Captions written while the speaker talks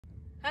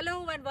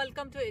Hello and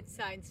welcome to It's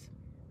Science.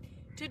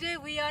 Today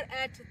we are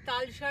at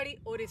Talshari,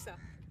 Orissa.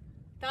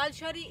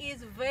 Talshari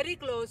is very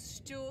close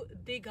to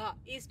Digha,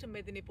 East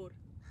Medinipur.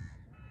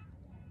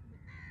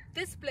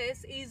 This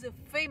place is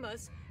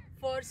famous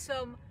for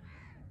some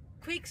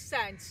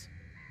quicksands.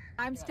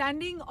 I'm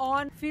standing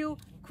on few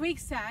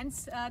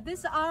quicksands.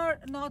 These are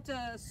not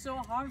so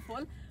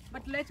harmful,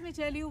 but let me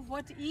tell you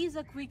what is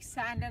a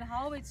quicksand and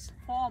how it's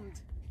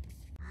formed.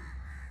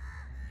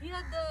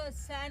 Here the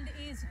sand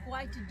is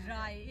quite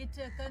dry. It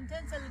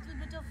contains a little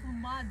bit of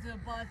mud,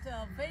 but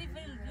very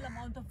little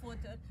amount of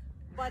water.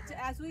 But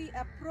as we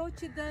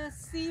approach the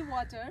sea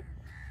water,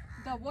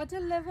 the water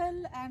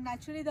level and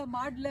actually the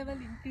mud level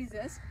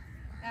increases,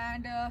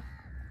 and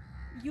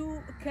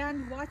you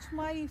can watch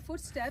my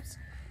footsteps.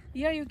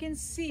 Here you can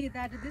see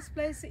that this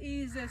place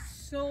is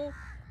so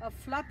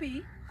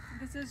fluffy.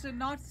 This is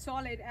not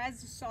solid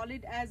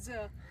as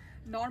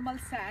normal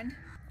sand.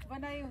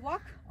 When I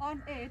walk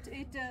on it,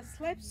 it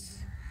slips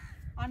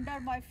under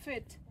my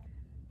feet,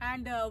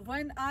 and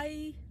when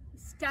I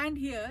stand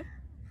here,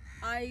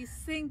 I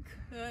sink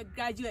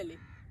gradually.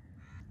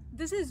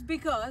 This is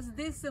because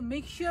this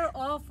mixture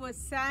of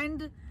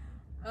sand,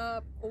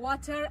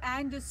 water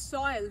and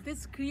soil,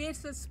 this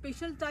creates a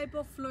special type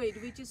of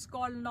fluid which is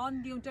called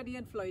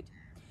non-Newtonian fluid.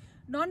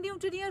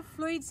 Non-Newtonian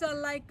fluids are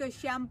like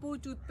shampoo,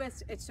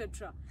 toothpaste,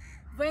 etc.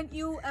 When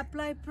you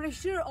apply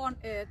pressure on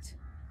it,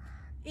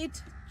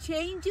 it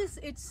changes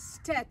its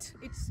state,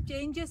 it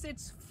changes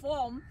its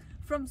form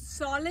from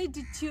solid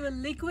to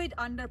liquid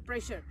under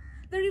pressure.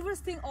 The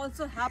reverse thing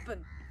also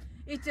happens.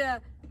 It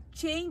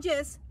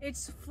changes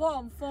its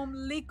form from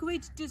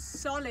liquid to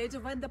solid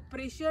when the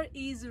pressure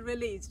is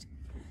released.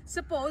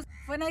 Suppose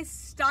when I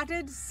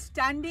started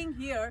standing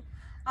here,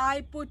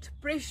 I put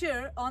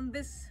pressure on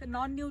this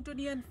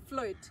non-Newtonian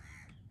fluid.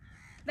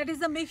 That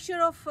is a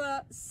mixture of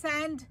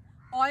sand,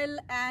 oil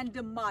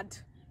and mud.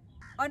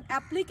 On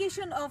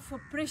application of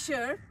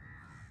pressure,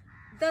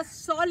 the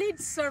solid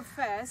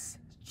surface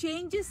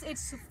changes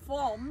its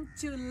form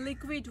to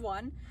liquid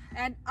one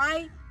and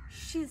I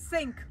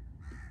sink.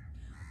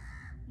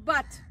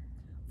 But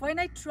when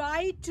I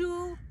try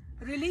to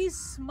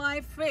release my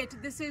feet,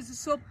 this is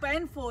so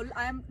painful.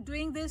 I am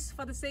doing this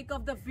for the sake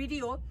of the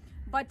video,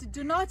 but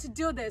do not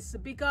do this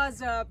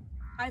because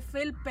I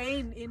feel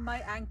pain in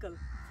my ankle.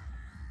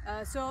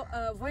 So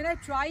when I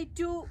try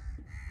to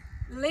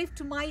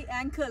lift my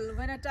ankle,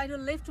 when I try to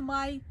lift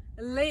my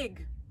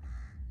leg,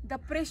 the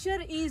pressure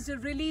is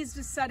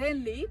released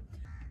suddenly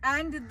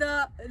and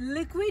the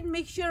liquid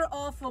mixture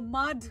of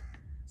mud,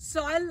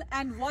 soil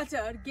and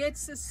water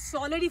gets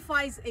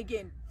solidifies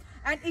again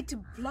and it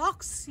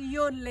blocks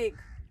your leg.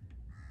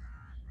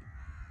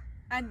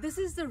 And this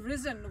is the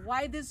reason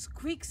why these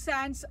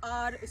quicksands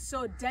are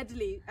so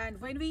deadly. And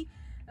when we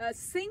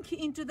sink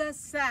into the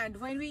sand,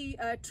 when we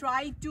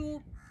try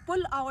to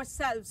pull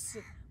ourselves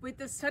with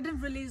a sudden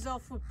release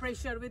of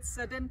pressure, with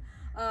sudden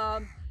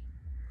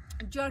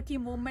jerky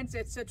movements,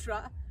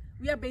 etc.,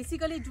 we are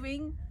basically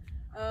doing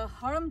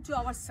harm to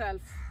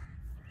ourselves.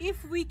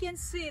 If we can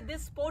see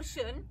this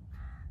portion,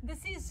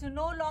 this is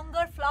no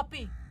longer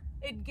floppy.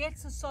 It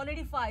gets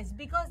solidifies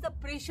because the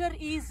pressure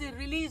is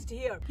released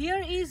here.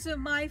 Here is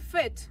my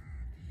foot.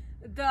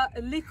 The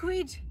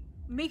liquid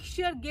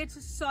mixture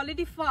gets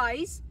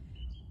solidifies,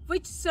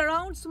 which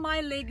surrounds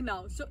my leg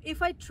now. So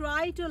if I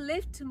try to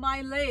lift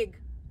my leg,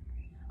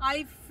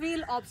 I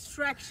feel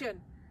obstruction,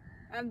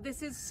 and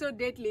this is so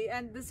deadly,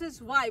 and this is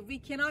why we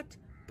cannot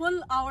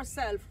pull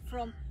ourselves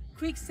from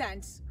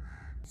quicksands.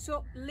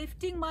 So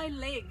lifting my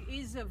leg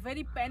is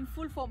very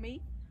painful for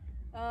me.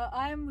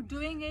 I am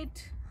doing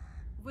it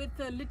with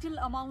a little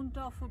amount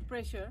of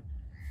pressure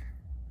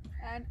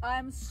and I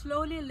am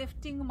slowly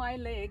lifting my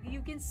leg.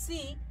 You can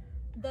see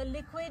the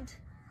liquid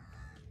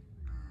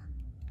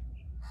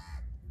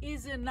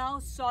is now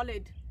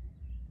solid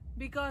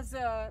because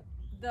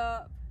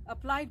the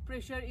applied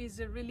pressure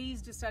is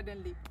released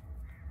suddenly.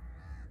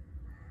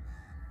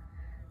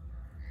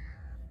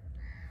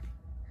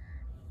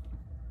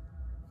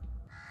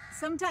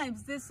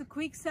 Sometimes these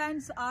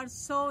quicksands are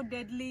so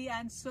deadly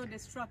and so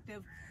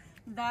destructive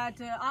that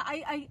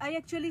I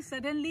actually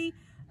suddenly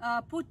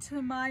put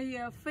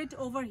my feet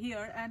over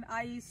here and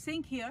I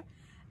sink here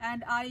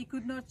and I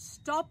could not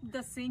stop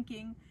the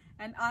sinking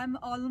and I'm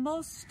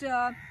almost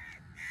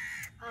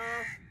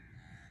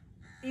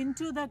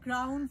into the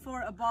ground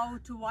for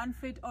about 1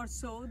 foot or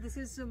so. This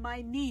is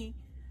my knee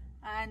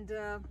and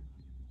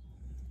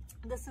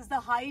this is the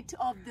height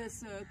of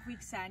this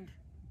quicksand.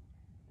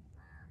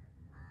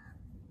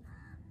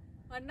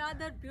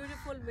 Another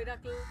beautiful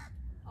miracle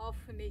of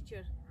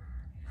nature.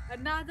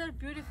 Another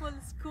beautiful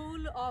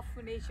school of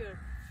nature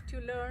to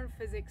learn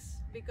physics,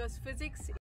 because physics